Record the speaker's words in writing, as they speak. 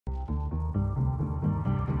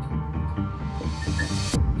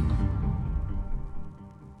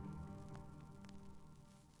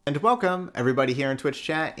And welcome everybody here in Twitch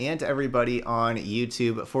chat and everybody on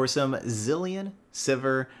YouTube for some Zilean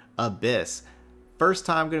Sivir Abyss. First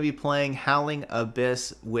time going to be playing Howling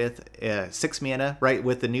Abyss with 6 mana, right?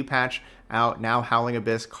 With the new patch out now, Howling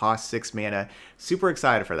Abyss costs 6 mana. Super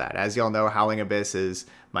excited for that. As y'all know, Howling Abyss is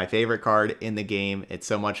my favorite card in the game. It's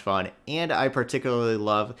so much fun, and I particularly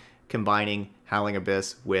love combining Howling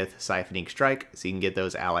Abyss with Siphoning Strike, so you can get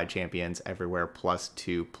those allied champions everywhere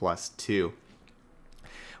 +2/+2.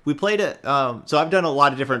 We played it, so I've done a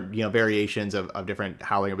lot of different, variations of different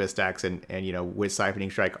Howling Abyss decks, and with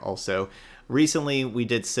Siphoning Strike also. Recently, we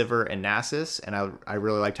did Sivir and Nasus, and I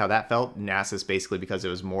really liked how that felt. Nasus basically because it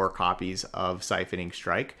was more copies of Siphoning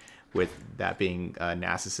Strike, with that being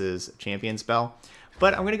Nasus's champion spell.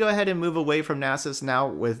 But I'm going to go ahead and move away from Nasus now,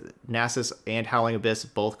 with Nasus and Howling Abyss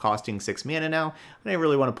both costing 6 mana now. I didn't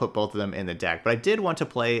really want to put both of them in the deck, but I did want to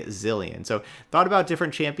play Zilean. So thought about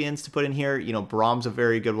different champions to put in here. Braum's a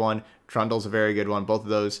very good one. Trundle's a very good one. Both of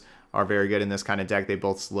those are very good in this kind of deck. They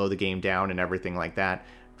both slow the game down and everything like that.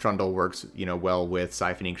 Trundle works, well with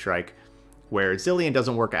Siphoning Strike, where Zilean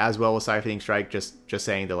doesn't work as well with Siphoning Strike, just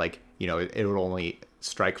saying that, it would only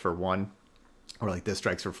strike for 1. Or like this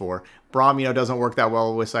strikes for 4. Braum, doesn't work that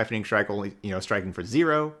well with Siphoning Strike, only, striking for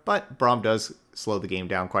 0. But Braum does slow the game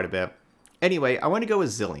down quite a bit. Anyway, I want to go with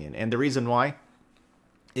Zilean. And the reason why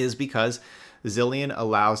is because Zilean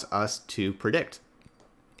allows us to predict.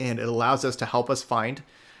 And it allows us to help us find,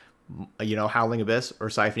 Howling Abyss or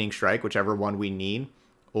Siphoning Strike, whichever one we need.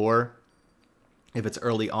 Or if it's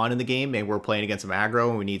early on in the game, maybe we're playing against some aggro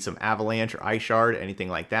and we need some Avalanche or Ice Shard, anything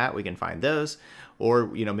like that, we can find those. Or,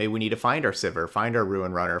 maybe we need to find our Sivir, find our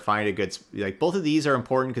Ruin Runner, find a good... both of these are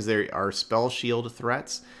important because they are spell shield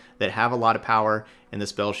threats that have a lot of power, and the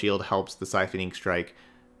spell shield helps the Siphoning Strike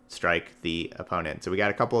strike the opponent. So we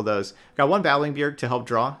got a couple of those. Got one Battling Bjerg to help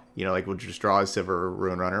draw. We'll just draw a Sivir or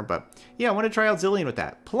Ruin Runner. But, yeah, I want to try out Zilean with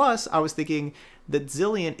that. Plus, I was thinking that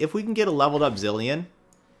Zilean, if we can get a leveled up Zilean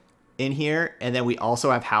in here, and then we also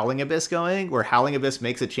have Howling Abyss going, where Howling Abyss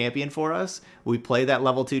makes a champion for us. We play that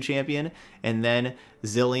level 2 champion, and then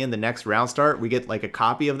Zilean, the next round start, we get like a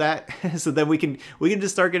copy of that. So then we can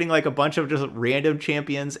just start getting like a bunch of just random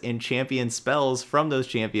champions and champion spells from those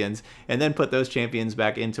champions, and then put those champions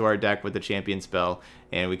back into our deck with the champion spell,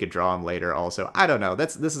 and we could draw them later also. I don't know.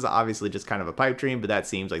 This is obviously just kind of a pipe dream, but that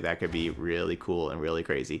seems like that could be really cool and really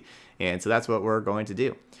crazy. And so that's what we're going to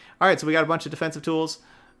do. All right, so we got a bunch of defensive tools.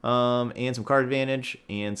 And some card advantage,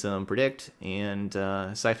 and some predict, and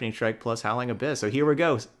Siphoning Strike plus Howling Abyss. So here we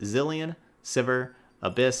go. Zilean Sivir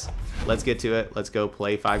Abyss. Let's get to it. Let's go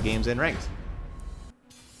play 5 games in ranked.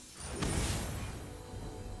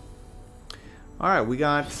 Alright, we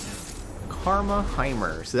got Karma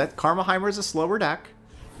Heimer. So that Karma Heimer is a slower deck.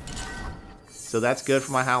 So that's good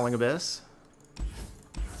for my Howling Abyss.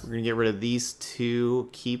 We're going to get rid of these 2,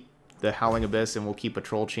 keep the Howling Abyss, and we'll keep a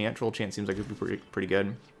Troll Chant. Troll Chant seems like it would be pretty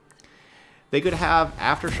good. They could have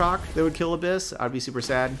Aftershock that would kill Abyss. I'd be super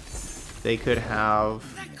sad. They could have,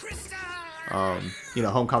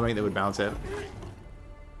 Homecoming that would bounce it.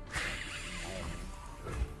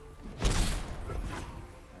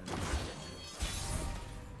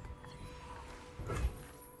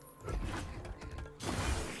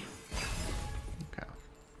 Okay.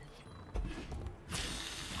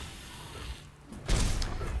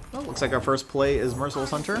 Well, looks like our first play is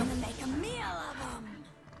Merciless Hunter.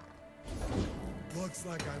 Looks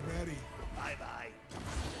like I'm ready. Bye-bye.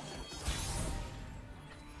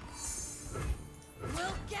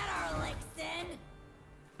 We'll get our licks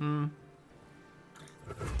in.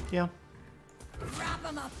 Yeah. Wrap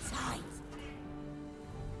them up tight.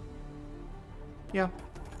 Yeah.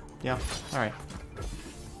 Yeah. All right.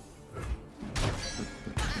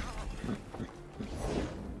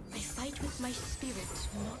 I fight with my spirit,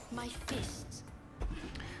 not my fists.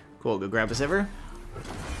 Cool. Go grab a Sivir.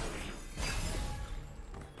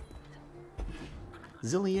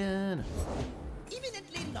 Zilean.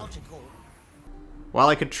 Eminently logical. While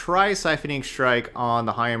I could try Siphoning Strike on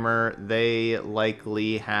the Heimer, they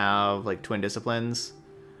likely have like Twin Disciplines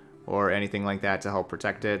or anything like that to help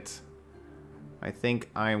protect it. I think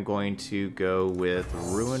I'm going to go with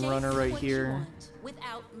Ruin Runner right here.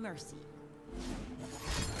 Without mercy.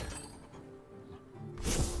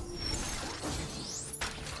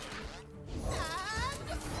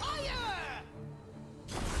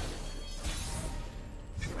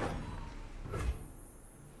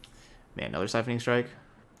 Man, another Siphoning Strike.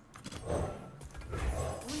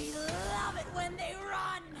 We love it when they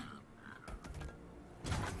run.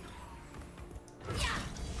 Yeah.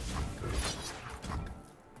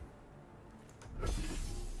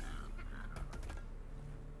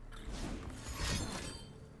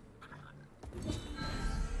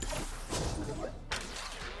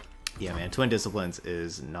 man, Twin Disciplines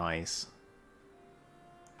is nice.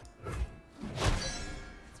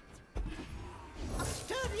 A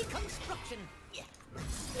sturdy construction. Yeah.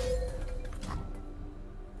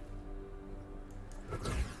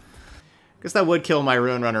 Guess that would kill my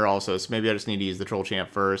Rune Runner also, so maybe I just need to use the Troll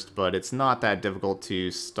Champ first, but it's not that difficult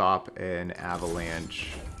to stop an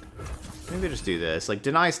Avalanche. Maybe I just do this. Like,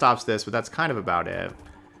 Deny stops this, but that's kind of about it.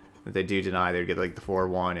 If they do Deny, they'd get, like, the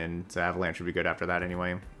 4-1, and the Avalanche would be good after that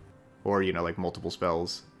anyway. Or, you know, like, multiple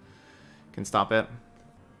spells can stop it.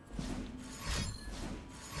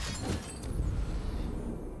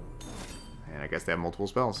 And I guess they have multiple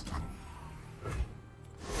spells.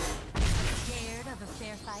 Scared of a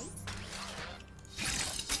fair fight?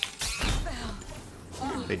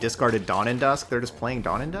 They discarded Dawn and Dusk. They're just playing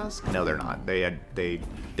Dawn and Dusk? No, they're not. They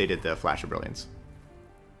did the Flash of Brilliance.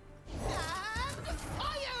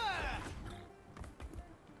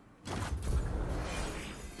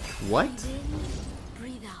 What?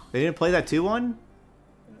 Breathe out. They didn't play that 2-1?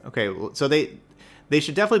 Okay, so they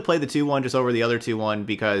should definitely play the 2-1 just over the other 2-1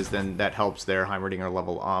 because then that helps their Heimerdinger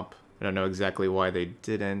level up. I don't know exactly why they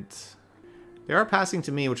didn't. They are passing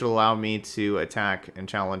to me, which will allow me to attack and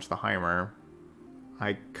challenge the Heimer.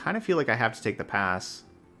 I kind of feel like I have to take the pass.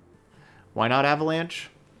 Why not Avalanche?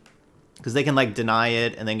 Because they can, like, deny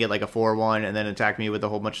it and then get, like, a 4-1 and then attack me with a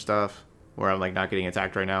whole bunch of stuff where I'm, like, not getting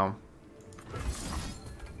attacked right now.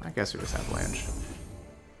 I guess we're just Avalanche.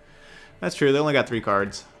 That's true, they only got 3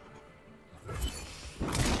 cards.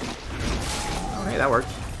 Oh, hey, that worked.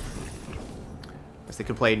 Guess they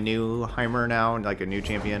could play new Heimer now, like a new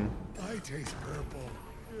champion. I taste purple.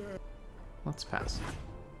 Let's pass.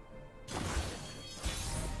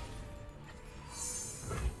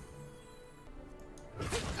 You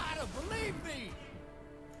gotta believe me.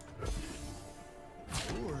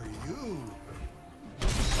 Who are you?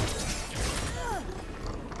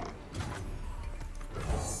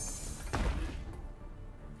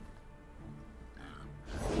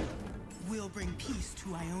 We'll bring peace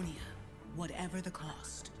to Ionia, whatever the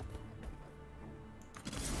cost.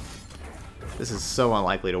 This is so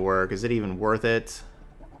unlikely to work. Is it even worth it?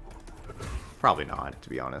 Probably not, to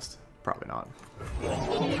be honest. Probably not.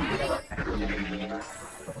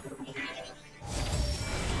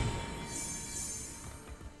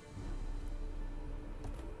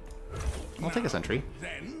 I'll take a sentry.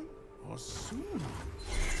 Then or soon?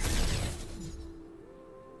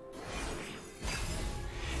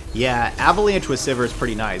 Yeah, Avalanche with Sivir is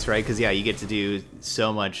pretty nice, right? Because, yeah, you get to do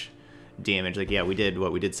so much damage. Like, yeah, we did,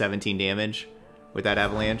 what? We did 17 damage with that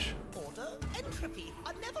Avalanche. Order, entropy,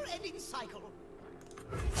 a never-ending cycle.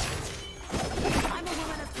 I'm a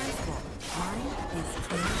woman of principle. Mine is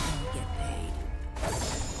clear and get paid.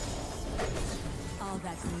 All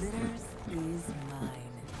that glitters is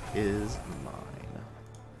mine. Is mine.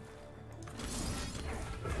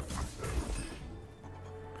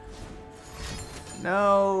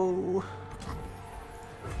 No.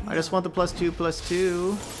 I just want the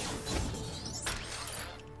 +2/+2.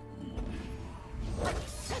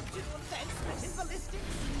 Exceptional advancement in ballistics.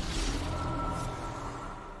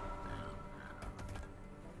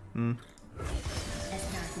 As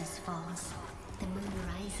darkness falls, the moon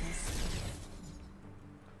rises.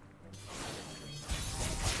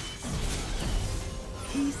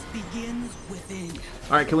 Peace begins within.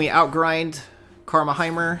 Alright, can we outgrind Karma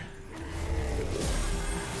Heimer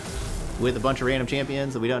with a bunch of random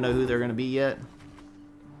champions that we don't know who they're going to be yet?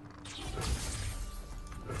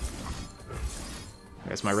 I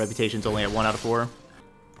guess my reputation's only at 1 out of 4.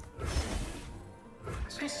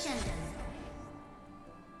 Crescendo.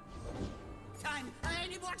 Time. I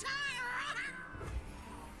need more time.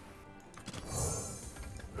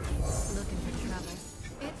 Looking for trouble.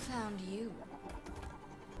 It found you.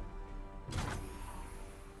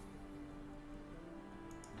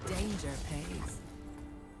 Danger pays.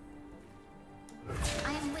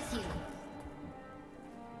 I am with you.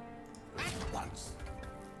 At once.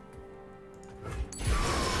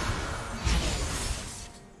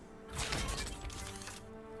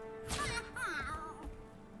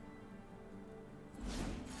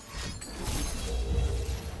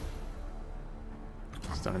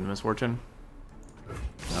 Stunning the Misfortune.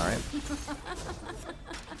 Alright.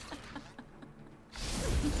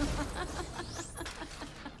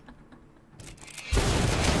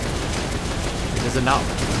 Does it not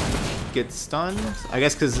get stunned? I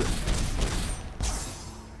guess because...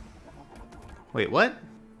 Wait, what?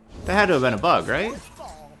 That had to have been a bug, right?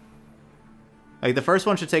 Like, the first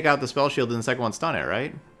one should take out the spell shield and the second one stun it,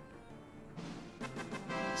 right?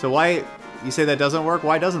 So why... You say that doesn't work?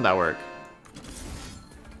 Why doesn't that work?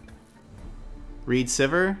 Read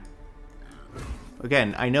Sivir?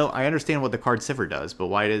 Again, I understand what the card Sivir does, but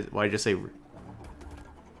why just say...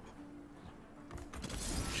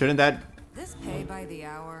 Shouldn't that... This pay by the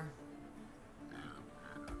hour.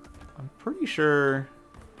 I'm pretty sure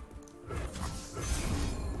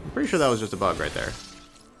that was just a bug right there.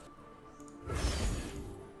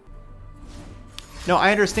 No,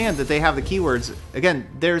 I understand that they have the keywords. Again,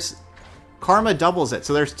 there's... Karma doubles it,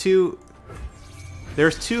 so there's two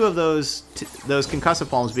of those concussive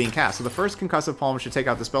palms being cast. So the first concussive palm should take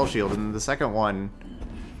out the spell shield, and the second one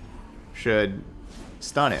should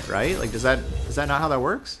stun it, right? Like, is that not how that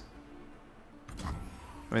works?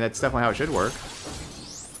 I mean, that's definitely how it should work.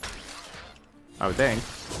 I would think.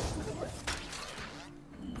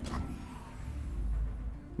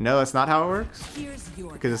 No, that's not how it works?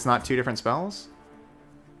 Because it's not two different spells?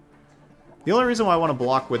 The only reason why I want to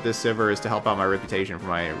block with this Sivir is to help out my reputation for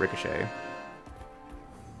my Ricochet.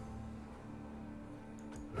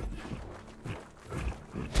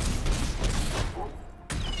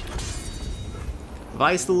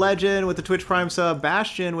 Vice the Legend with the Twitch Prime sub.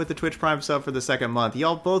 Bastion with the Twitch Prime sub for the 2nd month.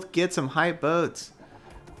 Y'all both get some hype boats.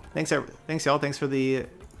 Thanks y'all. Thanks for the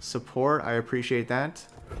support. I appreciate that.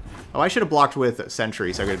 Oh, I should have blocked with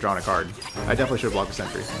Sentry so I could have drawn a card. I definitely should have blocked with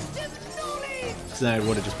Sentry. So then I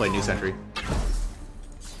would have just played New Sentry.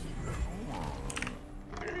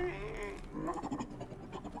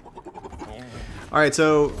 Alright,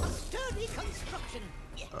 so...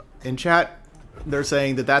 in chat, they're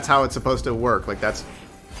saying that that's how it's supposed to work. Like, that's...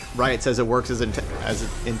 Riot says it works as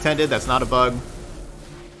intended. That's not a bug.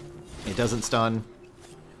 It doesn't stun.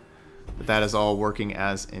 But that is all working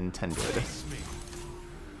as intended.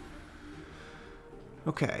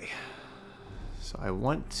 Okay. So I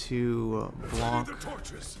want to block... Don't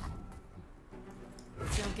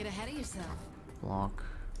get ahead of yourself. Block...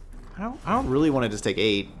 I don't really want to just take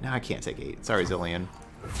 8. No, I can't take 8. Sorry, Zilean.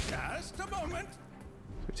 Just a moment. So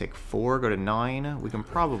we take 4, go to 9. We can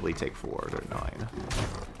probably take 4, go to 9.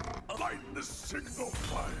 Light the signal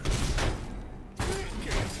fire.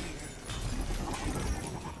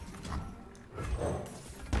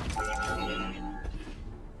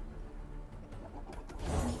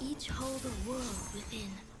 We each hold a world within.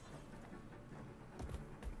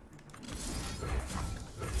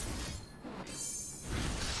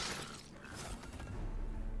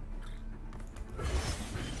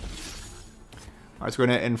 Alright, so we're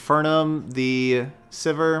going to Infernum the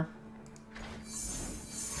Sivir.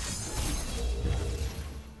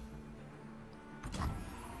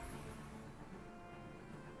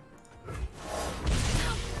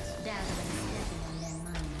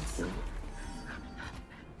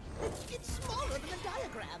 It's smaller than a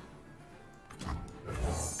diagram.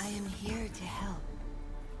 I am here to help.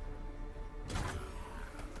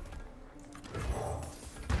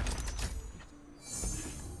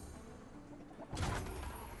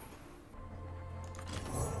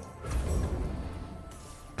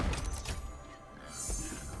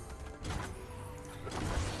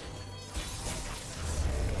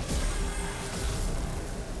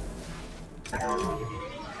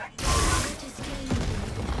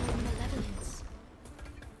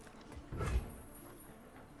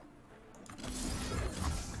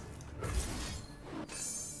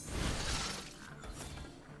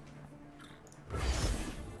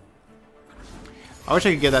 I wish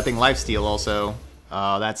I could give that thing lifesteal also.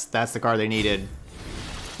 That's the card they needed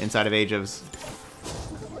inside of Age ofs.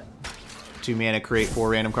 2 mana, create 4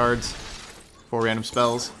 random cards. 4 random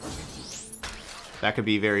spells. That could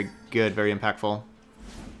be very good, very impactful.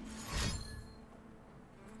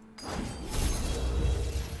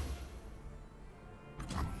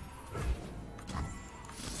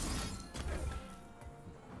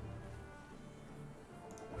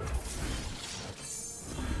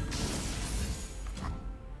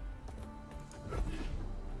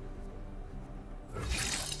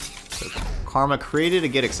 Karma created to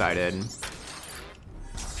get excited.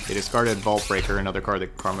 They discarded Vault Breaker, another card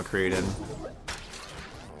that Karma created.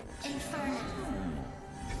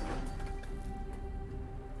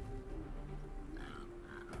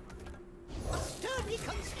 Sturdy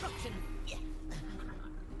construction.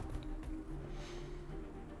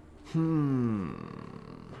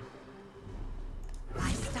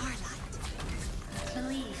 By starlight.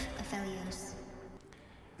 Believe, Aphelios.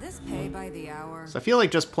 This pay by the hour. So I feel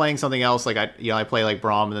like just playing something else, like I play like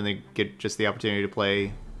Braum, and then they get just the opportunity to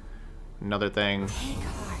play another thing. Take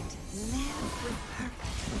heart. Live with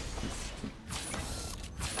purpose.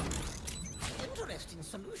 Interesting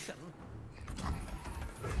solution.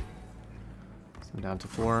 So I'm down to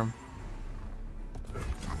 4.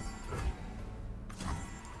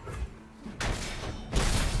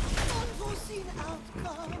 Unforeseen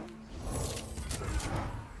outcome.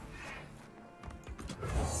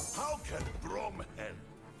 can Brom help?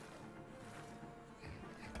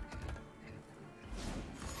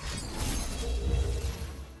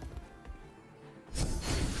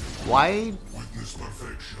 Why? Witness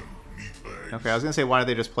perfection, meatbag. Okay, I was gonna say, why did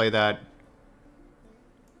they just play that?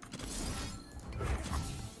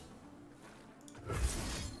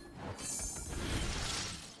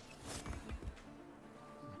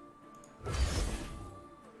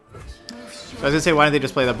 I was gonna say, why did they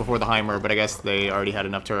just play that before the Heimer? But I guess they already had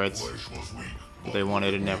enough turrets Flesh was weak, that they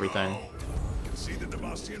wanted and everything. you can see the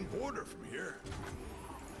Demacian border from here.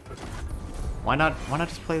 Why not? Why not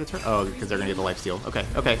just play the turret? Oh, because they're gonna get the lifesteal. Okay,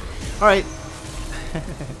 okay, all right.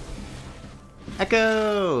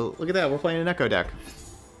 Echo! Look at that, we're playing an Echo deck.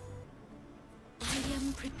 I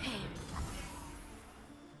am prepared.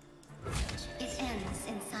 It ends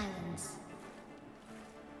in silence.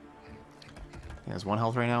 He has 1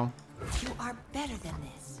 health right now. You are better than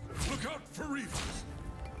this. Look out for reavers.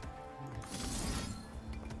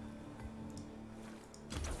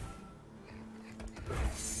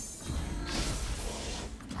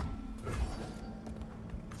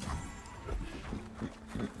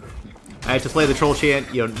 I had to play the Troll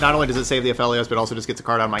Chant. You know, not only does it save the Aphelios, but also just gets a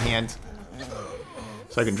card out of my hand.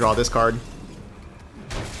 So I can draw this card.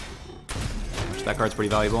 Which that card's pretty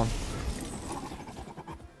valuable.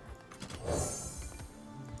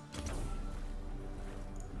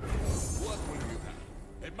 What will you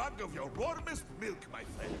have? A mug of your warmest milk, my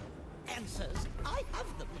friend. Answers, I have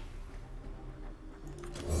them.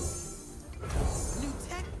 New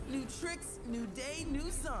tech, new tricks, new day, new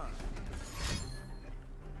song.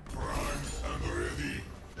 Prime and ready.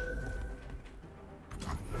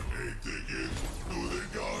 A ticket to the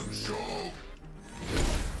gun show.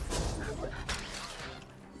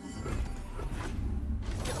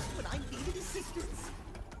 Just when I needed assistance.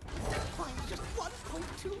 Requires just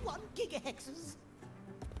 1.21 gigahexes.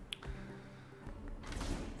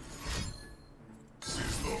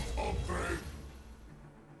 System upgrade.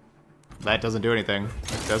 That doesn't do anything,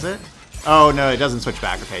 does it? Oh no, it doesn't switch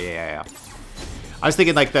back. Okay, yeah. I was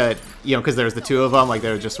thinking like the, you know, because there's the 2 of them, like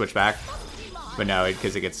they would just switch back. But no,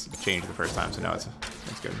 because it gets changed the first time, so no, it's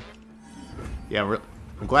good. Yeah,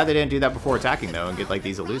 I'm glad they didn't do that before attacking though, and get like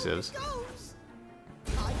these elusives. Goes.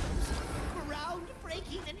 Heimer's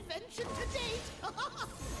groundbreaking invention to date.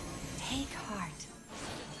 Take heart.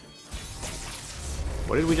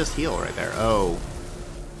 What did we just heal right there? Oh,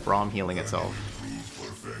 Braum healing itself.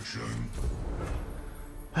 Perfection.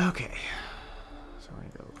 Okay, so we're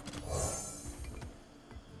gonna go.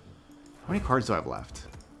 How many cards do I have left?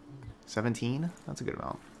 17? That's a good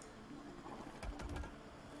amount.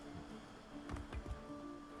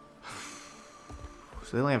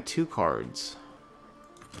 So they only have 2 cards.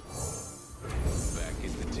 Back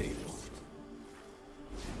in the table.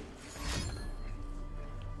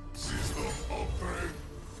 System upgrade.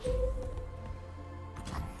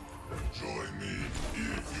 Join me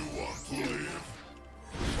if you want to live.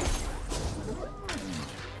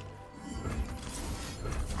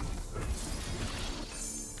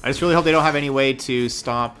 I just really hope they don't have any way to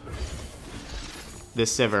stop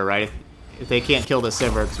this Sivir, right? If they can't kill the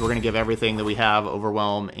Sivir, because we're going to give everything that we have,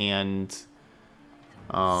 Overwhelm and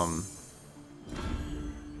Overwhelm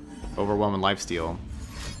and Lifesteal.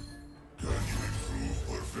 Can you improve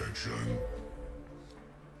perfection?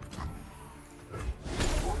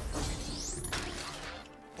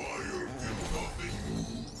 Fire till nothing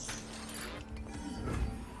moves.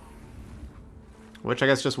 Which I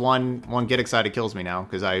guess just one Get Excited kills me now,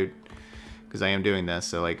 because I am doing this,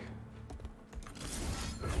 so like...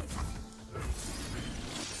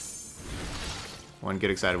 One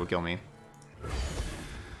Get Excited would kill me.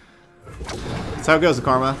 That's how it goes, the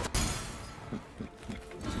karma.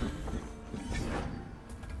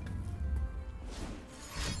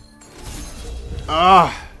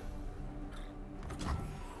 Ah!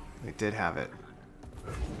 They did have it.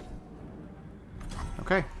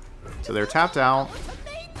 Okay. So they're tapped out.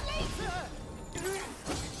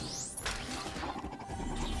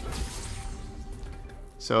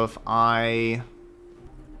 So if I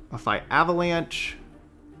avalanche,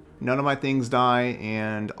 none of my things die,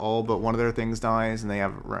 and all but one of their things dies, and they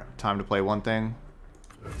have time to play one thing.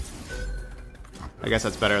 I guess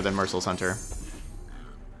that's better than Merciless Hunter.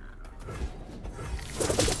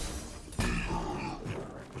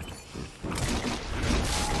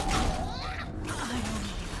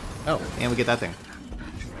 Oh, and we get that thing.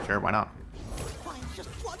 Sure, why not? Requires just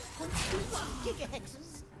 1.21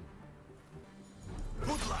 gigahexes.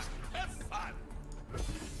 Good luck. Have fun.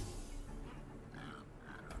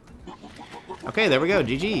 Okay, there we go.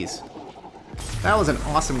 GG's. That was an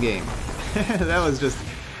awesome game. That was just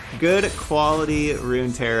Good quality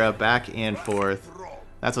Runeterra back and forth.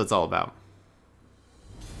 That's what it's all about.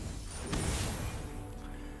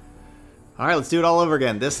 Alright, let's do it all over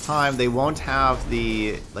again. This time they won't have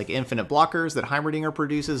the like infinite blockers that Heimerdinger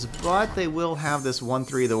produces, but they will have this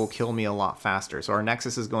 1/3 that will kill me a lot faster. So our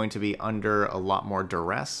Nexus is going to be under a lot more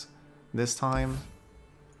duress this time.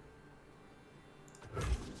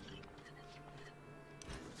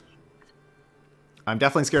 I'm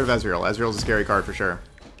definitely scared of Ezreal. Ezreal's a scary card for sure.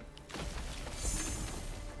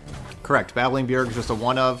 Correct. Babbling Bjerg is just a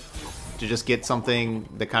one of to just get something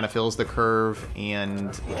that kind of fills the curve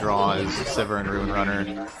and draws Sivir and Rune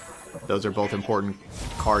Runner. Those are both important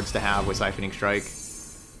cards to have with Siphoning Strike.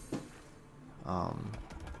 So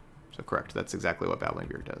correct. That's exactly what Babbling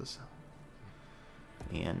Bjerg does.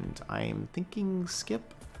 And I'm thinking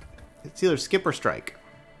skip. It's either skip or strike.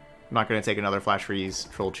 I'm not going to take another Flash Freeze,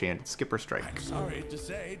 Troll Chant, skip or strike. I'm sorry to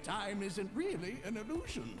say, time isn't really an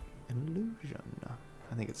illusion. An illusion.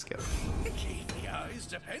 I think it's skip. Acadia is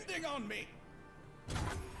depending on me.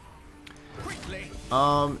 Quickly.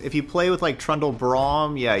 If you play with like Trundle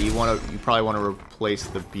Braum, yeah, you probably want to replace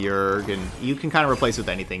the Bjerg, and you can kind of replace with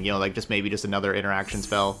anything. You know, like maybe just another interaction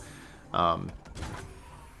spell. Yeah,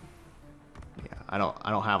 I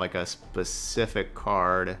don't have like a specific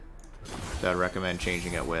card that I'd recommend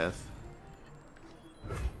changing it with,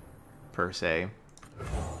 per se.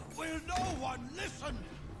 Will no one listen?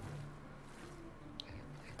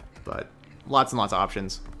 But lots and lots of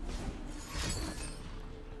options.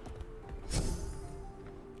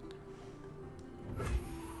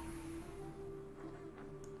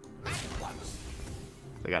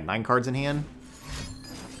 They got 9 cards in hand.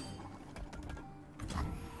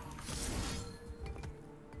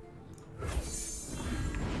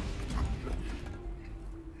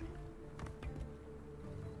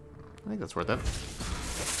 I think that's worth it.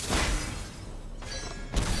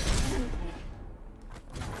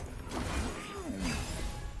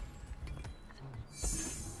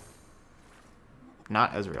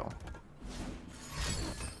 Not Ezreal.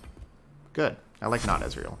 Good. I like not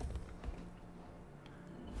Ezreal.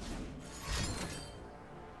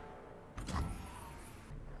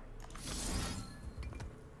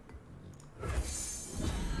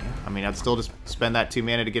 I mean, I'd still just spend that 2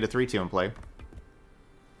 mana to get a 3/2 in play.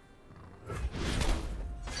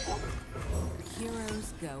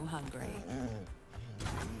 Heroes go hungry.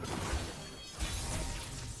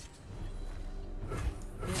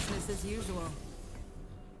 Business as usual.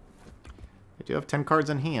 I do have 10 cards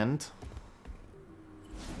in hand.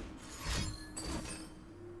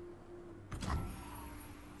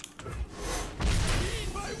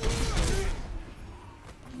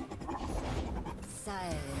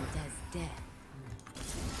 Silent as death.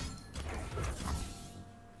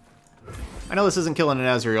 I know this isn't killing an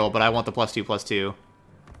Ezreal, but I want the +2/+2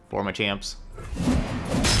 for my champs.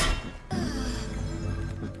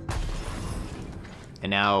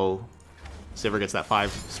 And now Sivir gets that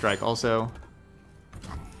 5 strike also.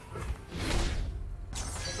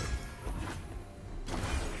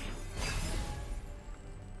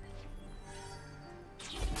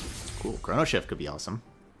 Cool, Chrono Shift could be awesome.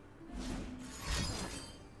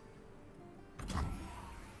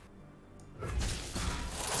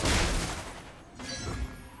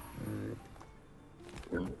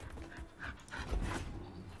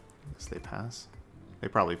 Guess they pass. They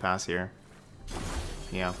probably pass here.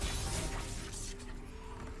 Yeah.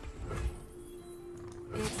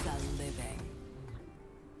 It's a living.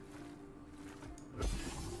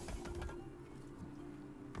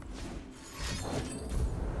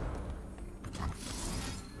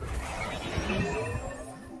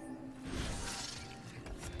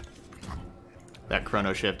 That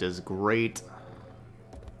Chrono Shift is great.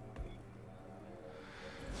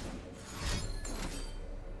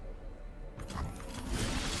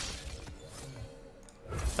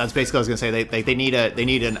 That's basically what I was gonna say. They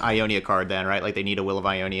need an Ionia card then, right? Like they need a Will of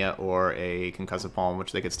Ionia or a Concussive Palm,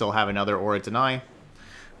 which they could still have another or a Deny.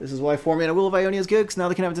 This is why 4 mana Will of Ionia is good, because now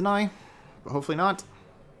they can have Deny, but hopefully not.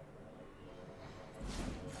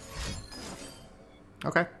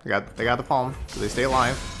 Okay, they got the Palm, so they stay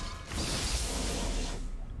alive.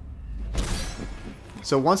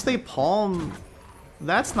 So once they Palm,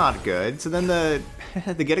 that's not good. So then the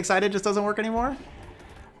the Get Excited just doesn't work anymore.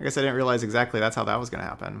 I guess I didn't realize exactly that's how that was going to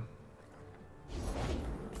happen.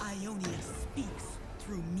 Ionia speaks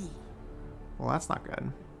through me. Well, that's not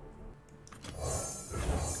good.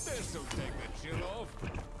 This'll take the chill off.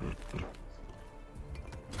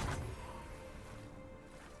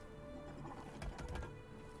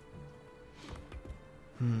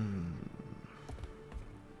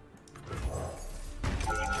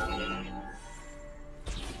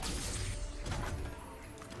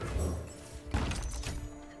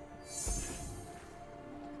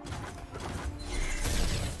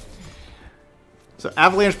 So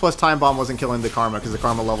Avalanche plus Time Bomb wasn't killing the Karma because the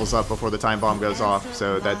Karma levels up before the Time Bomb goes off.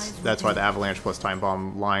 So that's why the Avalanche plus Time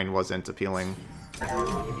Bomb line wasn't appealing.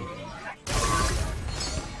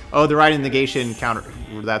 Oh, the Ride and Negation counter.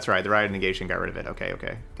 That's right, the Ride and Negation got rid of it. Okay,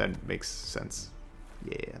 okay. That makes sense.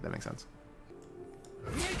 Yeah, that makes sense.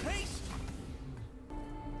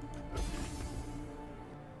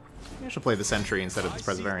 I should play the Sentry instead of the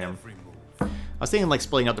Preservarium. I was thinking like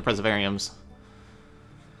splitting up the Preservariums.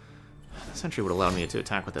 The Sentry would allow me to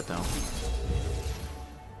attack with it though.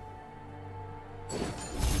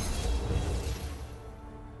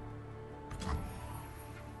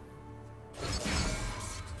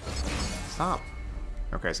 Stop.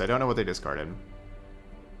 Okay, so I don't know what they discarded.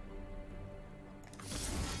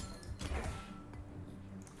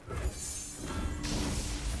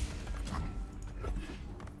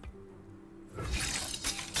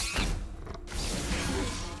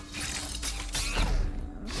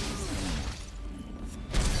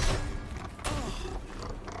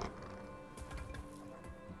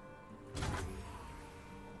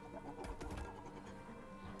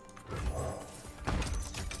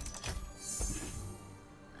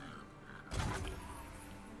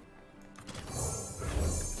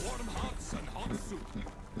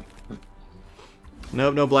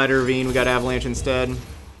 Nope, no Bladder Ravine. We got Avalanche instead.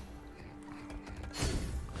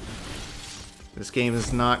 This game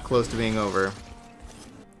is not close to being over.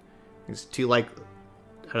 It's too like,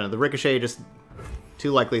 I don't know, the Ricochet just,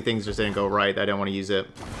 too likely things just didn't go right. I don't want to use it.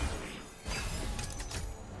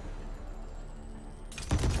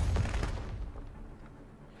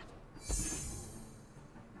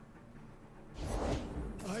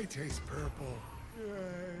 I taste purple.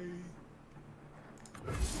 Yay.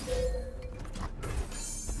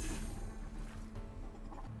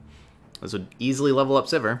 This would easily level up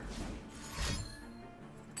Sivir.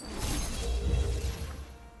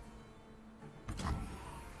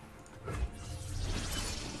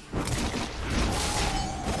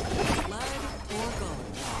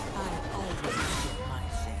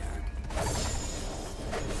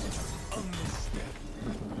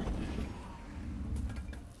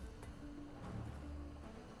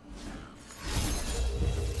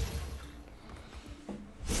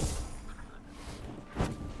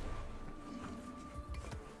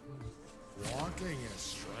 Walking is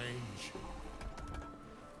strange.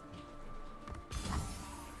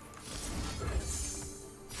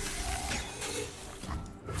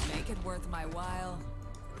 Make it worth my while.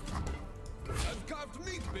 I've carved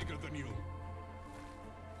meat bigger than you.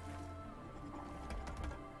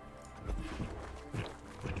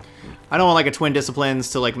 I don't want like a Twin Disciplines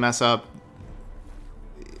to like mess up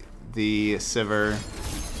the Sivir.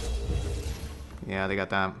 Yeah, they got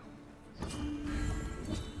that.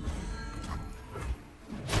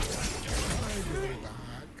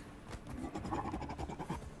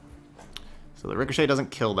 So the Ricochet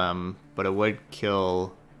doesn't kill them, but it would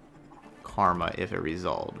kill Karma if it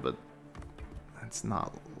resolved, but that's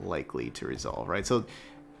not likely to resolve, right? So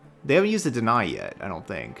they haven't used the Deny yet, I don't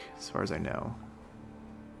think, as far as I know.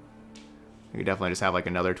 You could definitely just have like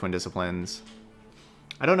another Twin Disciplines.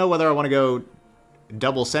 I don't know whether I want to go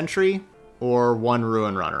double Sentry or one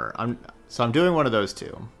Ruin Runner. So I'm doing one of those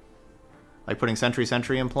two. Like putting Sentry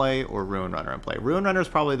in play or Ruin Runner in play. Ruin Runner is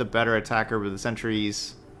probably the better attacker, but the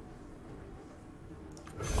Sentries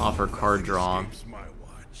offer card draw. My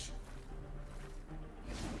watch.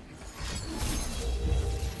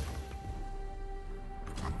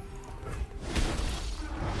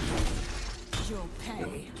 You'll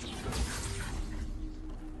pay.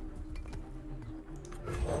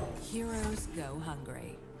 Heroes go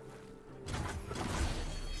hungry.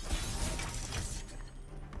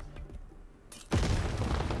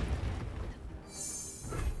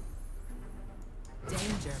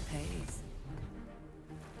 Danger pays.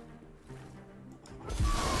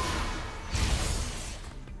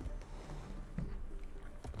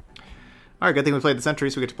 Alright, good thing we played the Sentry,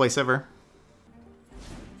 so we get to play Sivir.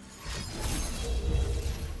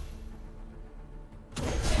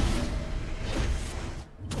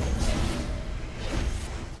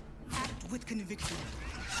 Act with conviction.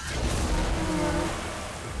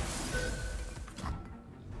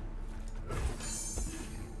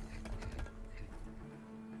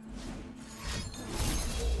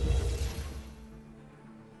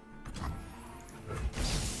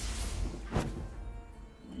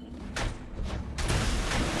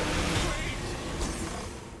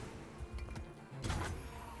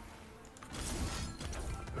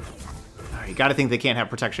 You gotta think they can't have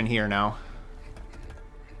protection here now.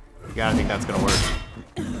 You gotta think that's gonna work.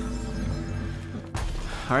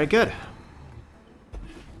 Alright, good.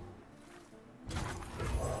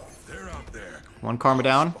 They're out there. One karma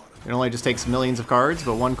down. It only just takes millions of cards,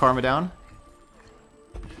 but one karma down.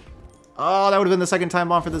 Oh, that would have been the second time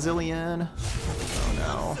bomb for the Zilean. Oh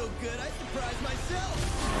no. So good, I surprised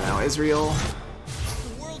myself. Now Ezreal.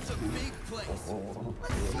 The world's a big place.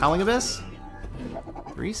 Howling Abyss?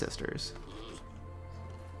 Three sisters.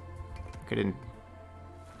 I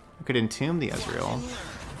could entomb the Ezreal.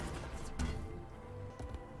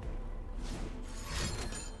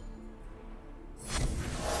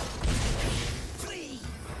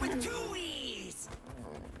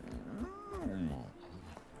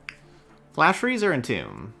 Flash freeze or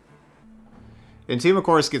entomb? Entomb, of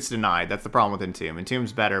course, gets denied. That's the problem with entomb.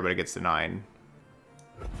 Entomb's better, but it gets denied.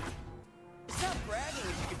 It's not bragging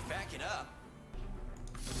if you can back it up.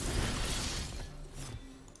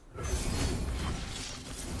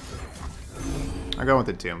 I'll go with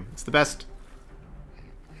entomb. It's the best.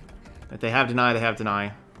 If they have deny, they have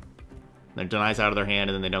deny. Their deny's out of their hand,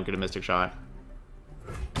 and then they don't get a mystic shot.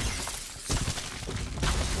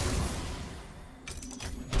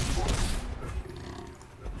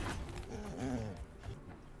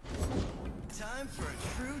 Time for a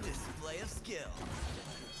true display of skill.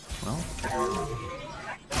 Well,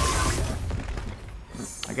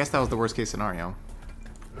 I guess that was the worst case scenario.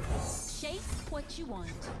 Chase what you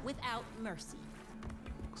want without mercy.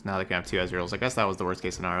 So now they can have two Ezreals. I guess that was the worst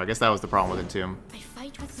case scenario. I guess that was the problem with entomb. I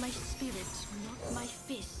fight with my spirit, not my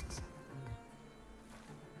fists.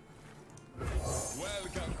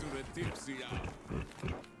 Welcome to the tipsy hour.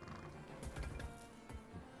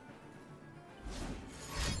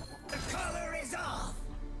 The color is off.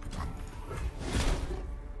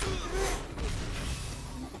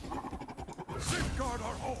 Safeguard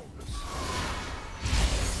our homes.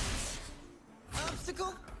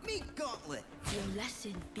 Obstacle, meat gauntlet. Your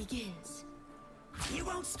lesson begins. You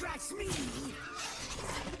won't scratch me.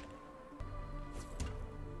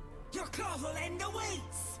 Your claw will end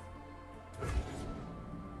awaits.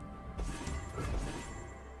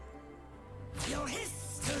 Your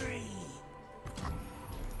history.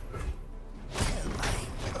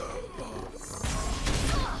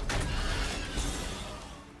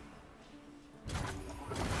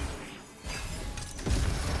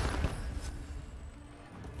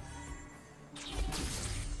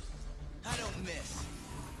 I don't miss.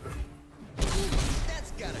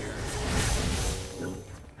 That's gotta hurt.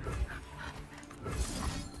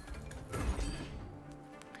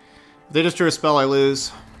 If they just drew a spell, I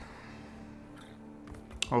lose.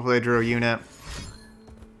 Hopefully they drew a unit.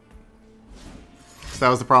 So that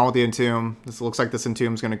was the problem with the entomb. This looks like this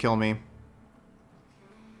entomb's gonna kill me.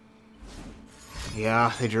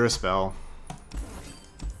 Yeah, they drew a spell.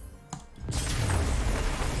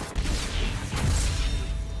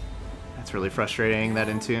 That's really frustrating, that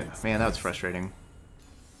entomb. Man, that was frustrating.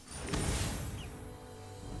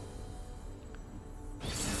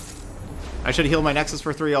 I should heal my Nexus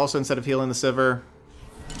for 3 also instead of healing the Sivir.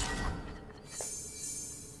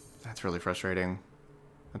 That's really frustrating.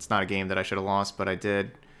 That's not a game that I should have lost, but I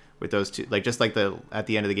did with those two. Like, just like at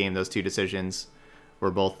the end of the game, those two decisions were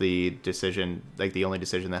both the decision, like the only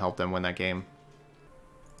decision that helped them win that game.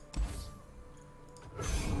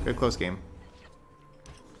 Good close game.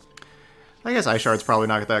 I guess Ice Shard's probably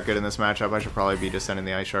not that good in this matchup. I should probably be just sending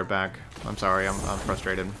the Ice Shard back. I'm sorry, I'm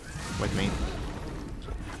frustrated with me.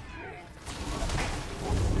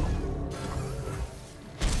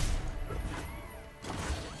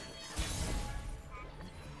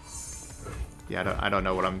 Yeah, I don't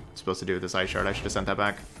know what I'm supposed to do with this Ice Shard. I should have sent that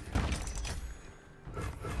back.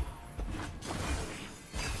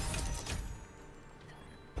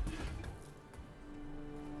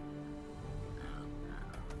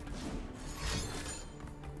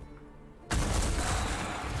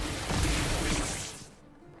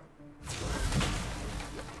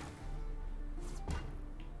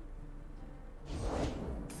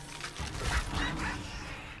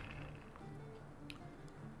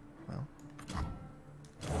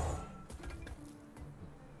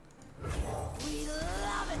 We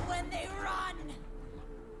love it when they run.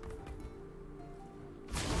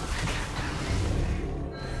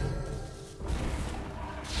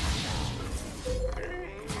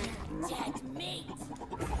 Dead meat.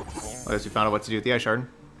 Well, I guess we found out what to do with the Ice Shard.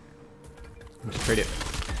 Just trade it.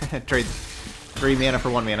 Trade 3 mana for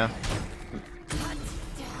 1 mana.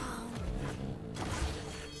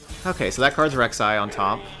 Okay, so that card's Rek'Sai on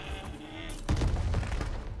top.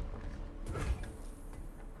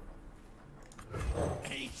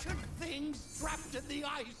 Ancient things trapped in the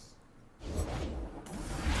ice.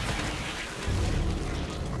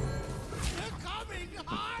 They're coming!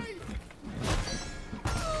 Hide!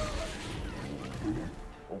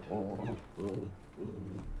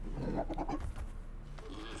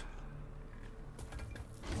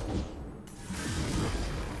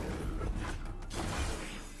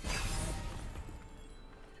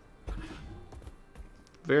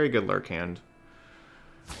 Very good lurk hand.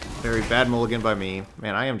 Very bad mulligan by me.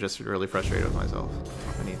 Man, I am just really frustrated with myself.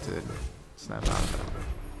 I need to snap out of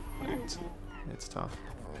that. It's tough.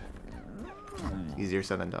 Easier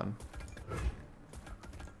said than done.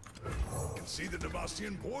 You can see the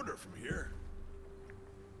Demacian border from here.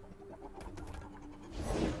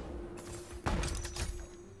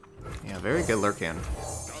 Yeah, very good lurk hand.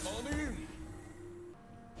 Come on in.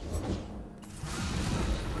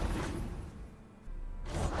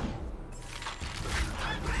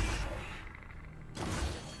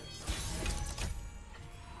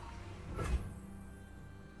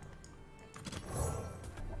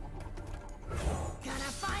 Gonna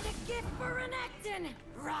find a gift for Renekton,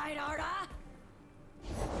 right, Arda?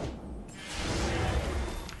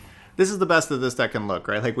 This is the best that this deck can look,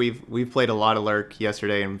 right? Like we've played a lot of lurk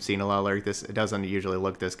yesterday and seen a lot of lurk. It doesn't usually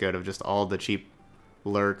look this good of just all the cheap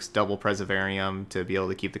lurks, double Preservarium to be able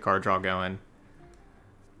to keep the card draw going.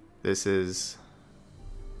 This is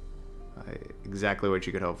exactly what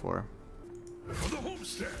you could hope for. For the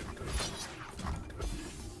homestead.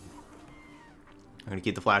 I'm gonna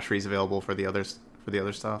keep the flash freeze available for the other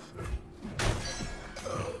stuff.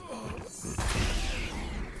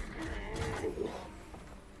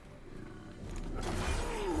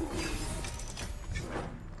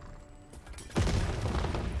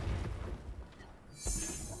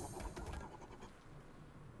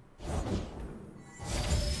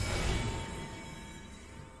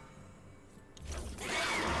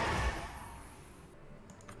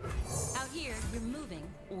 Out here, you're moving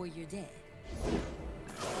or you're dead.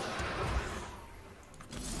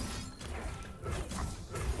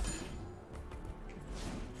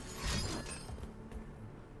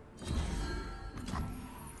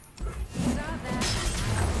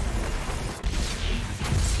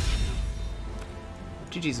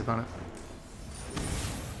 GG's opponent.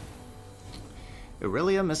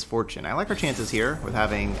 Irelia Misfortune. I like our chances here with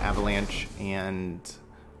having Avalanche and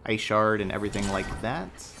Ice Shard and everything like that.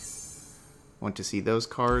 Want to see those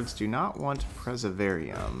cards. Do not want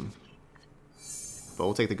Preservarium. But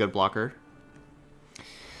we'll take the good blocker.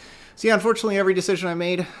 So yeah, unfortunately every decision I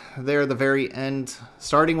made there at the very end,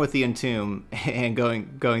 starting with the Entomb and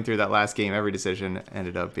going through that last game, every decision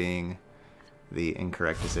ended up being the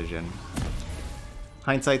incorrect decision.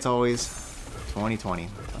 Hindsight's always 20/20.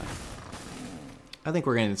 I think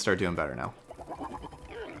we're going to start doing better now.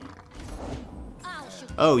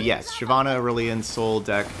 Oh yes, Shyvana Aurelian Soul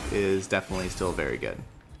deck is definitely still very good.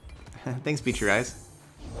 Thanks, Beat Your Eyes.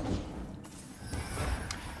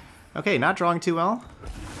 Okay, not drawing too well.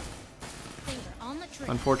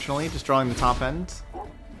 Unfortunately, just drawing the top end.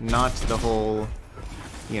 Not the whole,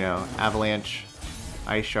 you know, Avalanche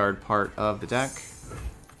Ice Shard part of the deck.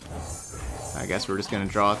 I guess we're just going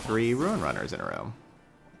to draw 3 Ruin Runners in a row.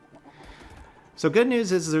 So good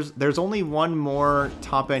news is there's only one more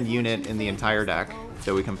top-end unit in the entire deck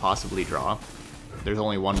that we can possibly draw. There's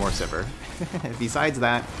only one more Sivir. Besides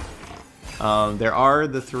that, there are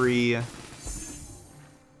the 3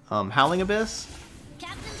 Howling Abyss,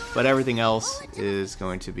 but everything else is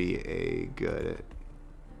going to be a good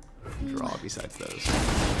draw besides those.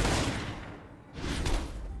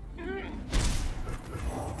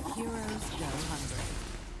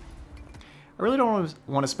 I really don't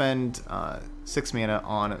want to spend 6 mana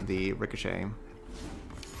on the Ricochet.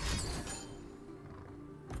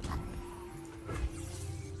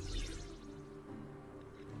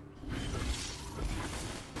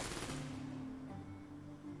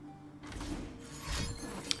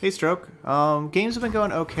 Hey Stroke, games have been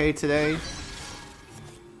going okay today. A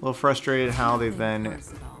little frustrated how they've been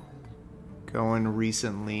going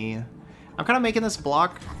recently. I'm kind of making this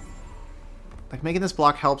block. Like, making this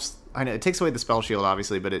block helps. I know it takes away the spell shield,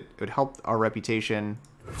 obviously, but it would help our reputation.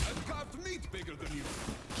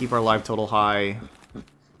 Keep our life total high.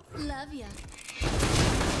 Love ya.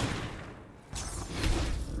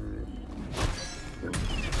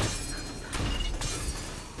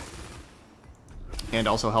 And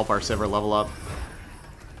also help our Sivir level up.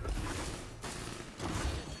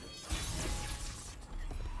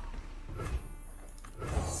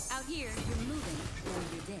 Out here, you're moving or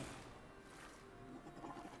you're dead.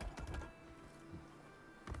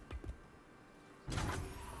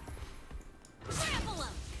 Trample 'em.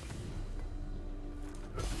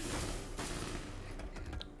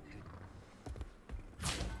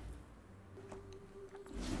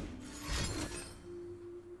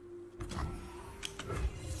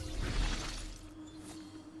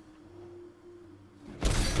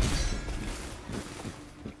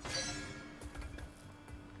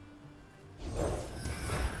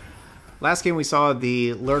 Last game we saw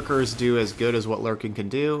the Lurkers do as good as what Lurking can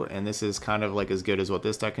do, and this is kind of like as good as what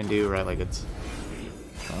this deck can do, right? Like it's...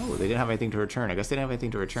 Oh, they didn't have anything to return. I guess they didn't have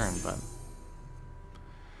anything to return, but...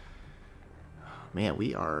 Man,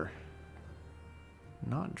 we are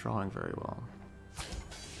not drawing very well.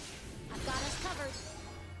 I've got us covered.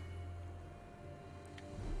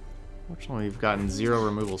 Fortunately, we've gotten 0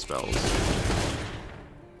 removal spells.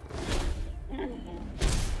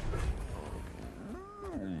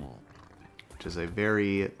 Which is a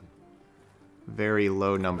very, very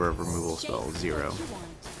low number of removal spells, 0.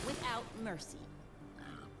 Without mercy.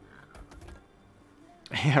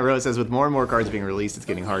 Yeah, Rose says, with more and more cards being released, it's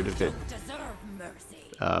getting hard to fit Deserve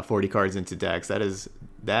mercy. 40 cards into decks. That is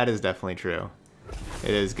definitely true.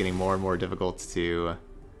 It is getting more and more difficult to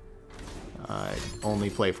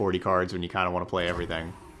only play 40 cards when you kind of want to play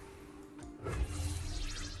everything.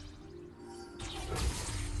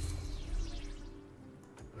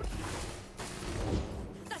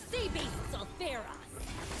 The sea beasts will fear us.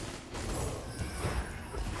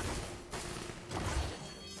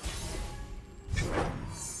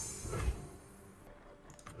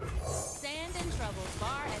 Sand and trouble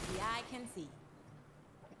far as the eye can see.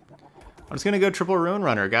 I'm just going to go triple Rune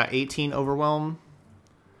Runner. Got 18 Overwhelm.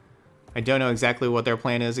 I don't know exactly what their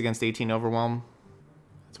plan is against 18 Overwhelm.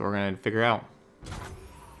 That's what we're going to figure out.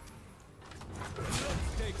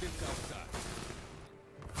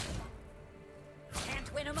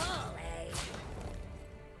 Can't win 'em all,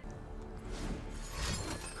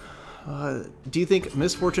 eh? Do you think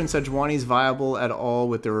Misfortune Sejuani is viable at all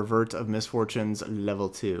with the Revert of Misfortune's level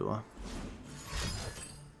 2?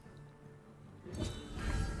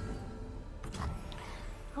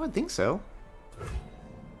 I would think so.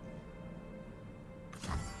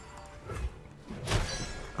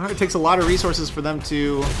 Alright, it takes a lot of resources for them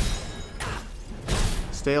to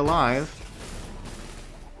stay alive.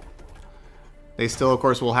 They still, of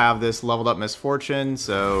course, will have this leveled up Misfortune,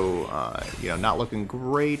 so, you know, not looking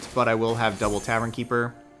great, but I will have double Tavern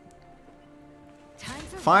Keeper.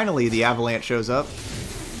 Finally, the Avalanche shows up.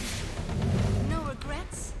 No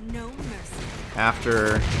regrets, no mercy.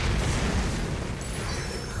 After...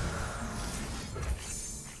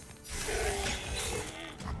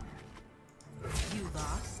 You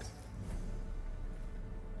lost.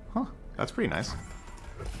 Huh, that's pretty nice.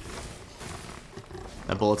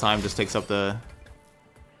 That bullet time just takes up the...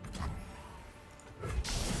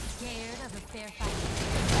 Scared of a fair fight.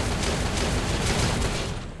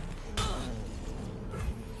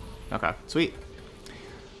 Okay, sweet.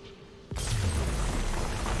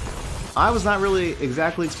 I was not really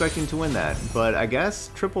exactly expecting to win that, but I guess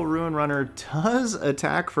Triple Ruin Runner does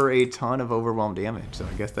attack for a ton of overwhelm damage, so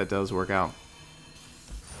I guess that does work out.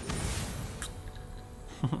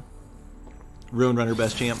 Ruin Runner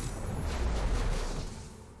best champ.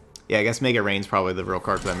 Yeah, I guess Make It Rain's probably the real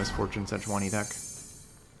card for that Misfortune Sejuani deck.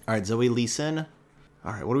 Alright, Zoe Lee Sin.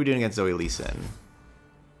 Alright, what are we doing against Zoe Lee Sin?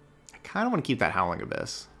 I kind of want to keep that Howling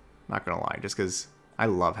Abyss. Not gonna lie, just because I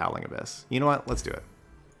love Howling Abyss. You know what? Let's do it.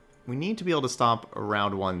 We need to be able to stop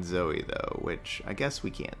round 1 Zoe, though, which I guess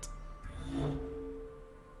we can't.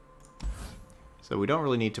 So we don't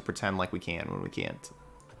really need to pretend like we can when we can't.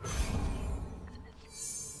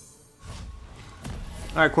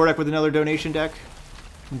 Alright, Kordek with another donation deck.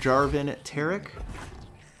 Jarvan Tarek.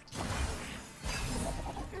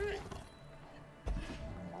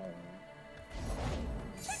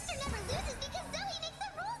 Chester never loses because Zoe makes the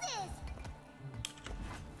roses.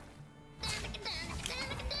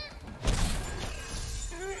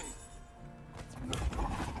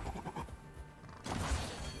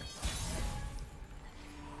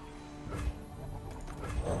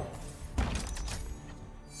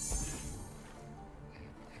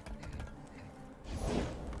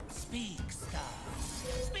 Speak, star.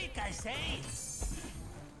 Speak, I say.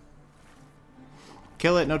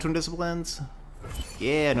 Kill it, no Twin Disciplines.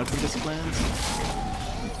 Yeah, no Twin Disciplines.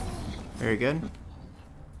 Very good.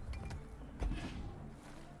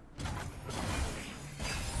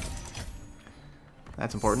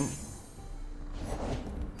 That's important.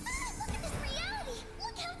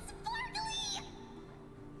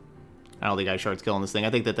 I don't think Ice killing this thing. I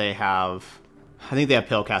think that they have... I think they have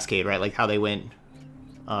Pale Cascade, right? Like how they went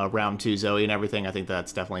round 2 Zoe and everything. I think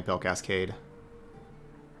that's definitely Pale Cascade.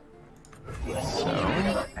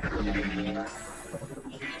 So...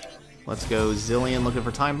 let's go Zilean looking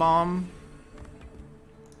for Time Bomb.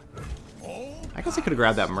 I guess I could have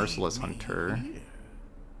grabbed that Merciless Hunter.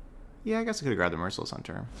 Yeah, I guess I could have grabbed the Merciless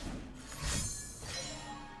Hunter.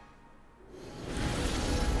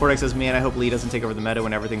 Cortex says, man, I hope Lee doesn't take over the meta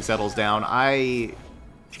when everything settles down. I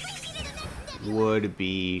would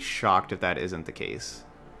be shocked if that isn't the case.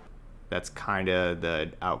 that's kind of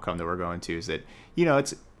the outcome that we're going to. Is that, you know,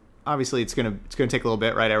 it's obviously it's gonna take a little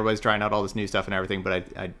bit, right? Everybody's trying out all this new stuff and everything, but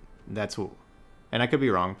I that's what, and I could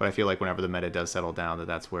be wrong, but I feel like whenever the meta does settle down,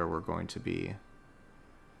 that's where we're going to be.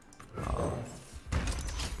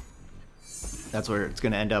 That's where it's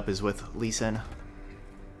going to end up, is with Lee Sin.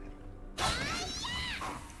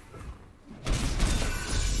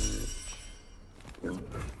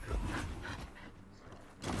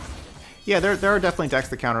 Yeah, there are definitely decks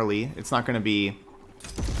that counter Lee. It's not going to be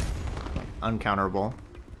uncounterable.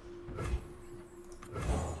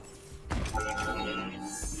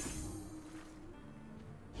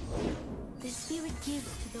 The spirit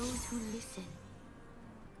gives to those who listen.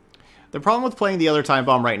 The problem with playing the other time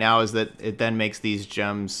bomb right now is that it then makes these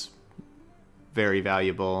gems very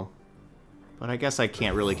valuable. But I guess I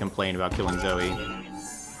can't really complain about killing Zoe.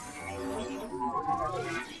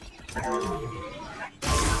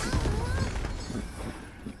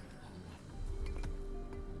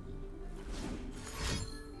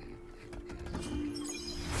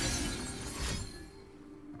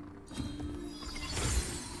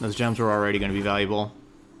 Those gems were already going to be valuable.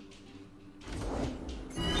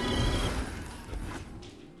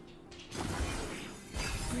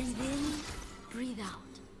 Breathe in, breathe out.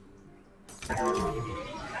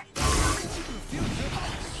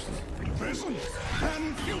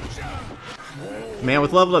 Man,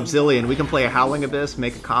 with leveled up Zilean, we can play a Howling Abyss,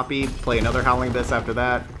 make a copy, play another Howling Abyss after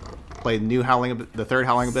that, play the third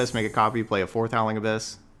Howling Abyss, make a copy, play a fourth Howling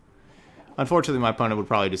Abyss. Unfortunately, my opponent would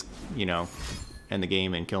probably just, you know, end the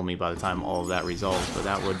game and kill me by the time all of that resolves, but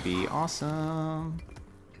that would be awesome.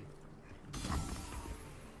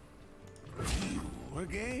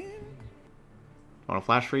 Again? Want a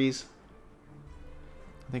flash freeze?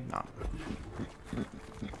 I think not.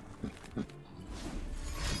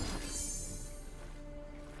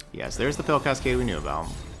 Yes, there's the Pale Cascade we knew about.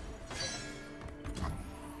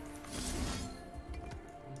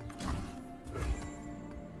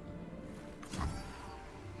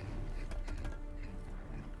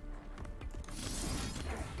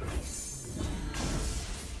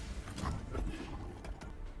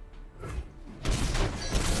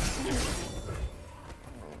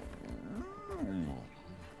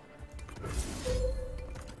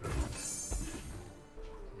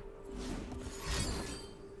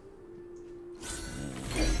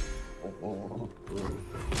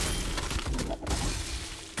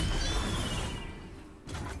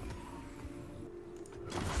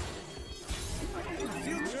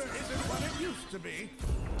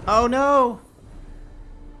 Oh no!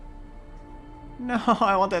 No,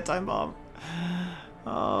 I want that time bomb.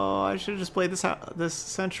 Oh, I should have just played this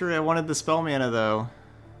Sentry. I wanted the spell mana though.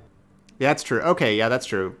 Yeah, that's true. Okay, yeah, that's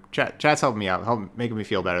true. Chat's helping me out, making me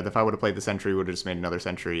feel better. If I would have played the Sentry, we would have just made another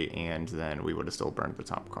Sentry, and then we would have still burned the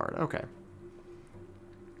top card. Okay.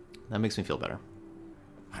 That makes me feel better.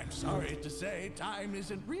 I'm sorry to say, time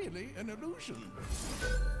isn't really an illusion.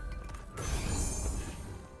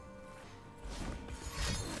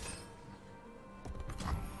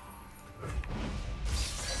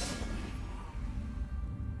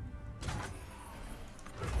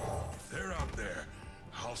 They're out there.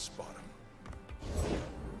 I'll spot them.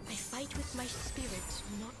 I fight with my spirit,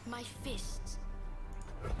 not my fists.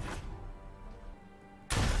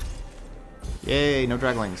 Yay, no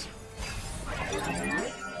Draglings.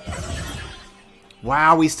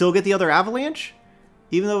 Wow, we still get the other Avalanche?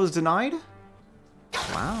 Even though it was denied?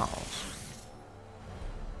 Wow.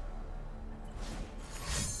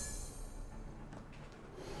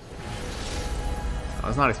 I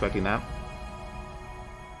was not expecting that.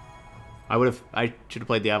 I should have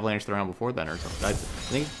played the Avalanche the round before then or something. I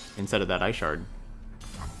think instead of that Ice Shard.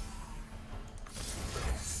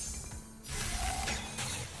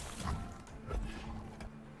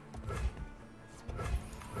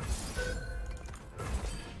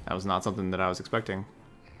 That was not something that I was expecting.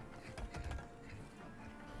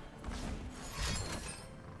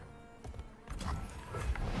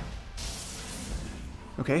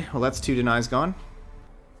 Okay, well that's 2 denies gone.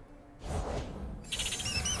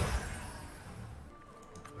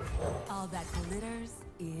 All that glitters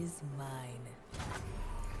is mine.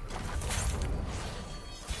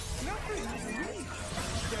 Nothing really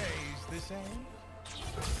stays the same.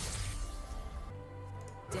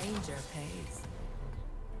 Danger pays.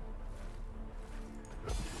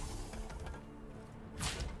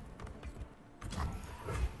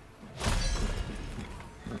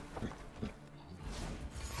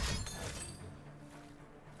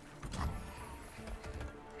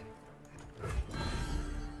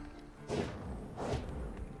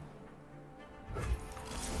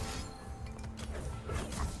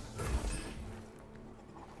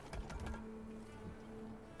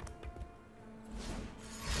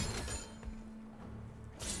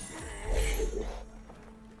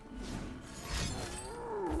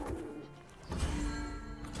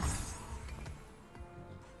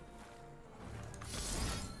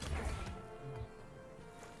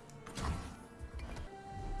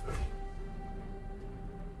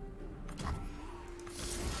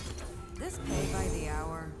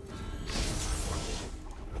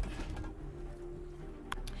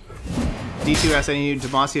 D2 any new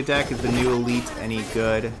Demacia deck? Is the new Elite any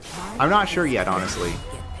good? I'm not sure yet, honestly.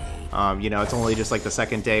 You know, it's only just like the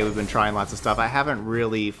second day. We've been trying lots of stuff. I haven't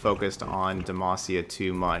really focused on Demacia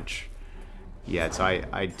too much yet, so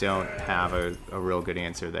I don't have a real good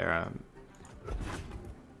answer there.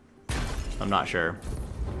 I'm not sure.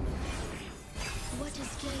 What is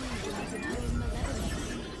gained in her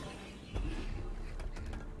malevolence?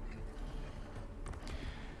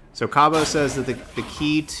 So Cabo says that the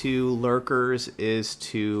key to Lurkers is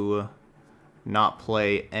to not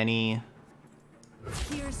play any...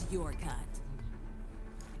 Here's your cut.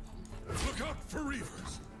 Look out for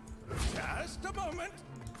Reavers. Just a moment.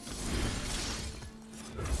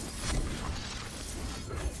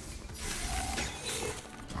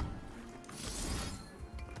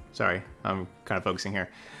 Sorry, I'm kind of focusing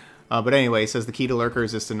here. But anyway, it says the key to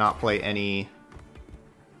Lurkers is to not play any...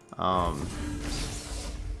 none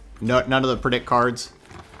of the predict cards.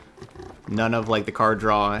 None of like the card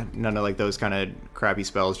draw. None of like those kind of crappy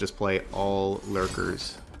spells. Just play all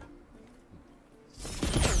Lurkers.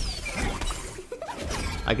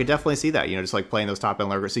 I could definitely see that, you know, just like playing those top end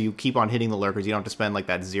Lurkers. So you keep on hitting the Lurkers. You don't have to spend like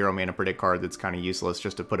that 0 mana predict card that's kind of useless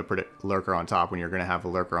just to put a Lurker on top when you're going to have a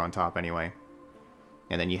Lurker on top anyway.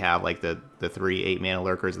 And then you have like the 3 8 mana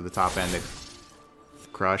Lurkers at the top end that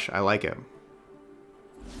crush. I like it.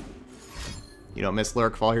 You don't miss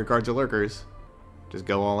Lurk if all your cards are Lurkers. Just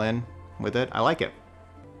go all in with it. I like it.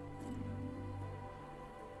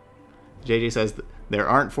 JJ says there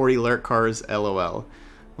aren't 40 Lurk cards, LOL. Well,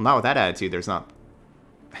 not with that attitude, there's not.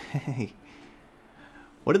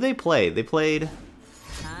 What did they play? They played...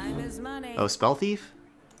 Time is money. Oh, Spell Thief?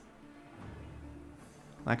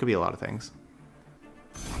 That could be a lot of things.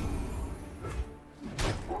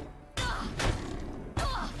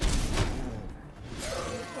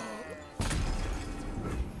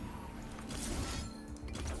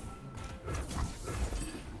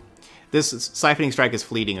 This Siphoning Strike is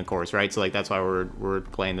fleeting, of course, right? So like that's why we're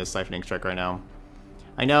playing this Siphoning Strike right now.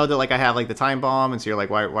 I know that like I have like the Time Bomb, and so you're like,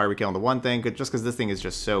 why are we killing the one thing? Just because this thing is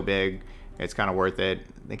just so big, it's kind of worth it.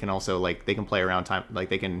 They can also like they can play around time, like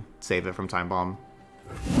they can save it from Time Bomb.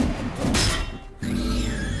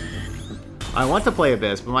 I want to play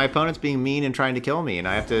Abyss, but my opponent's being mean and trying to kill me, and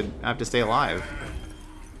I have to stay alive.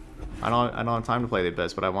 I don't have time to play the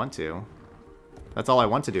Abyss, but I want to. That's all I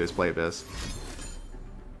want to do is play Abyss.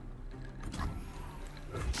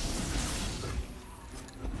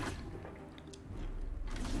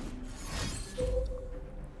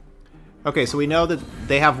 Okay, so we know that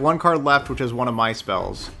they have one card left, which is one of my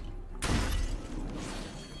spells.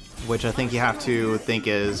 Which I think you have to think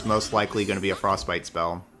is most likely going to be a Frostbite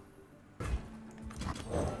spell.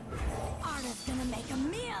 Arda's gonna make a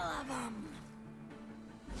meal of them.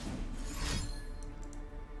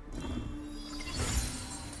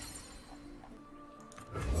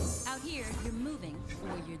 Out here, you're moving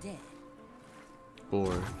or you're dead.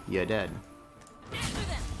 Or you're dead.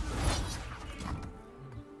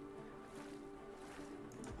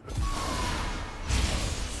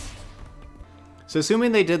 So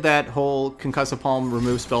assuming they did that whole Concussive Palm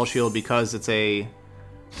remove spell shield because it's a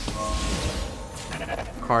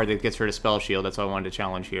card that gets rid of spell shield, that's what I wanted to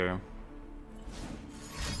challenge here.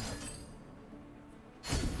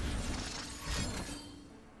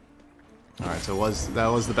 Alright, so that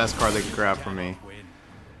was the best card they could grab from me.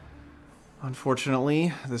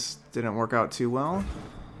 Unfortunately, this didn't work out too well.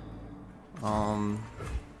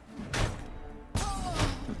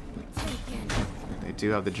 They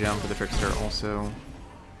do have the gem for the Trickster also.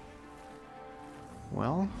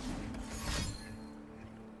 Well.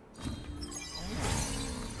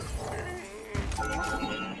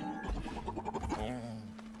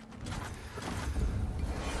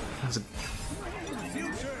 That's a...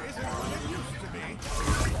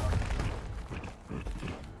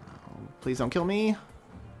 Please don't kill me.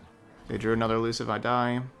 They drew another elusive, I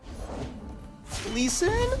die. Lee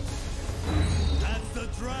Sin?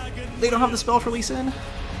 They don't have the spell for Lee Sin?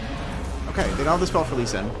 Okay, they don't have the spell for Lee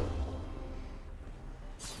Sin.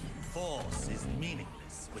 Force is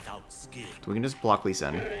meaningless without skill. So we can just block Lee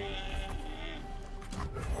Sin.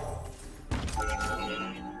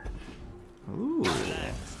 Ooh.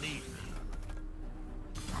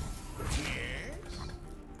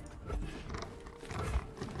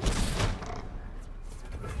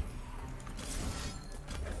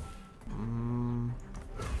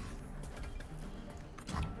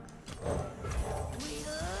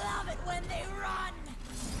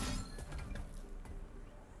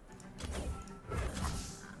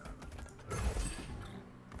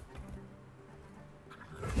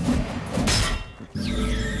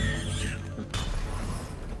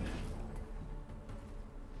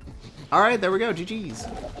 All right, there we go. GG's.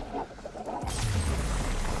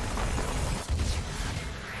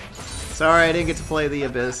 Sorry, I didn't get to play the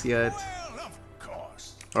Abyss yet. Well, of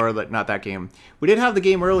course. Or not that game. We did have the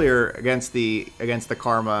game earlier against the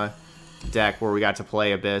Karma deck where we got to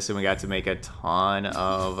play Abyss and we got to make a ton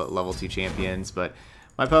of level 2 champions, but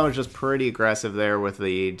my opponent was just pretty aggressive there with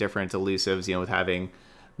the different elusives, you know, with having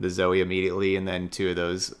the Zoe immediately and then 2 of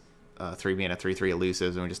those 3-mana 3/3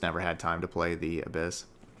 elusives, and we just never had time to play the Abyss.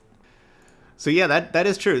 So yeah, that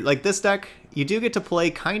is true. Like this deck, you do get to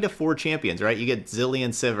play kind of 4 champions, right? You get Zilean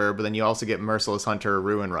Sivir, but then you also get Merciless Hunter,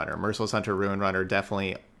 Ruin Runner. Merciless Hunter, Ruin Runner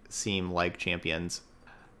definitely seem like champions.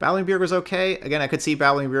 Battling Beard was okay. Again, I could see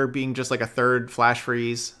Battling Beard being just like a 3rd Flash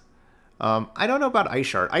Freeze. I don't know about Ice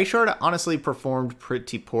Shard. Ice Shard honestly performed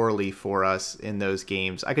pretty poorly for us in those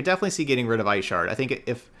games. I could definitely see getting rid of Ice Shard. I think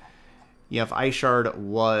if Ice Shard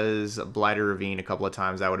was Blighted Ravine a couple of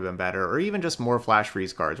times, that would have been better. Or even just more Flash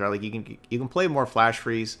Freeze cards, right? Like you can play more Flash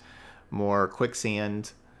Freeze, more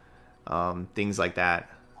Quicksand, things like that.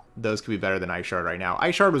 Those could be better than Ice Shard right now.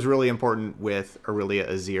 Ice Shard was really important with Irelia,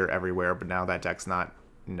 Azir everywhere, but now that deck's not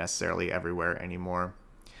necessarily everywhere anymore.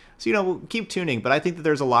 So, you know, we'll keep tuning, but I think that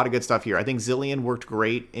there's a lot of good stuff here. I think Zilean worked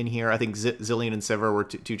great in here. I think Zilean and Sivir were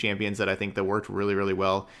two champions that I think that worked really, really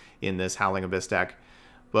well in this Howling Abyss deck.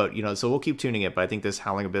 But, you know, so we'll keep tuning it, but I think this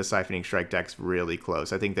Howling Abyss Siphoning Strike deck's really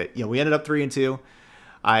close. I think that, you know, we ended up 3-2.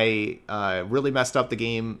 I really messed up the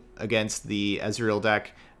game against the Ezreal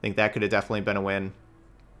deck. I think that could have definitely been a win.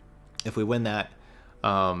 If we win that,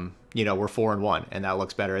 you know, we're 4-1, and that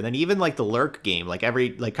looks better. And then even like the Lurk game, like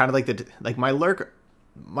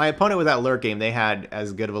my opponent with that Lurk game, they had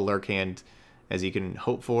as good of a Lurk hand as you can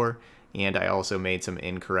hope for, and I also made some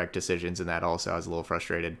incorrect decisions in that also. I was a little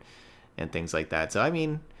frustrated and things like that. So, I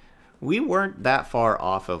mean, we weren't that far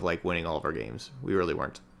off of like winning all of our games. We really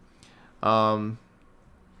weren't. So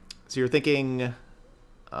you're thinking,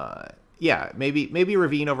 yeah, maybe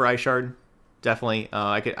Ravine over Ice Shard. Definitely,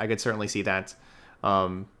 I could certainly see that.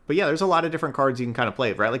 But yeah, there's a lot of different cards you can kind of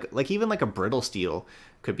play, right? Like even like a Brittle Steel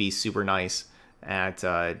could be super nice at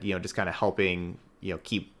you know, just kind of helping, you know,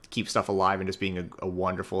 keep stuff alive and just being a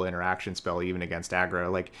wonderful interaction spell even against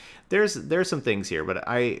aggro. Like there's some things here, but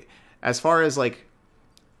as far as like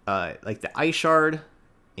the Ice Shard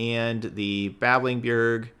and the Babbling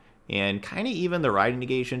Bjerg and kind of even the Riding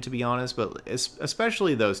Negation, to be honest, but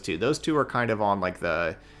especially those two are kind of on like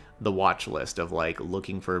the watch list of like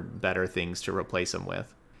looking for better things to replace them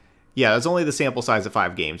with. Yeah, it's only the sample size of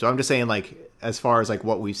 5 games. So I'm just saying, like, as far as like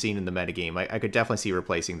what we've seen in the metagame, I could definitely see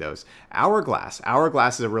replacing those. Hourglass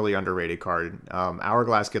is a really underrated card.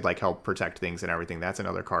 Hourglass could like help protect things and everything. That's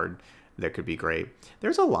another card that could be great.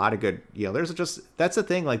 There's a lot of good, you know, that's the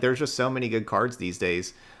thing. Like, there's just so many good cards these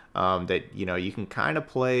days that, you know, you can kind of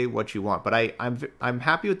play what you want. But I'm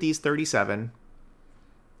happy with these 37.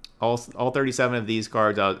 All 37 of these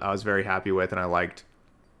cards I was very happy with and I liked.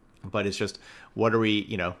 But it's just, what are we,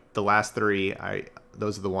 you know, the last 3,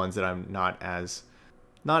 those are the ones that I'm not as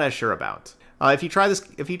sure about. If you try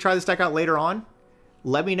this deck out later on,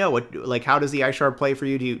 let me know how does the Ice Shard play for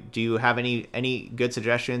you? Do you have any good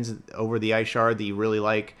suggestions over the Ice Shard that you really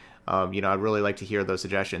like? You know, I'd really like to hear those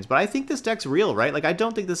suggestions. But I think this deck's real, right? Like, I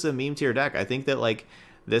don't think this is a meme tier deck. I think that like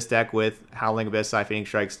this deck with Howling Abyss, Siphoning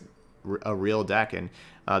Strike's a real deck, and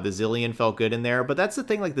the Zilean felt good in there. But that's the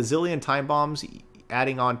thing, like the Zilean Time Bombs,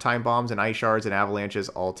 adding on Time Bombs and Ice Shards and Avalanches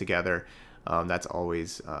all together, that's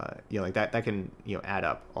always, you know, like that can, you know, add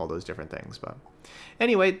up all those different things. But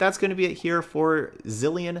anyway, that's going to be it here for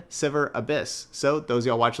Zilean Sivir Abyss. So those of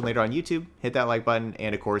y'all watching later on YouTube, hit that like button,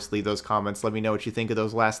 and of course leave those comments. Let me know what you think of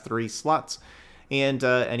those last 3 slots and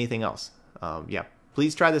anything else. Yeah,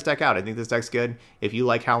 please try this deck out. I think this deck's good. If you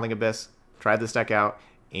like Howling Abyss, try this deck out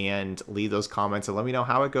and leave those comments and let me know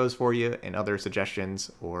how it goes for you and other suggestions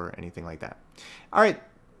or anything like that. All right,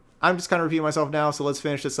 I'm just kind of repeating myself now, so let's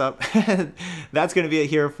finish this up. That's going to be it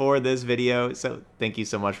here for this video. So thank you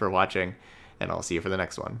so much for watching, and I'll see you for the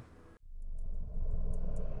next one.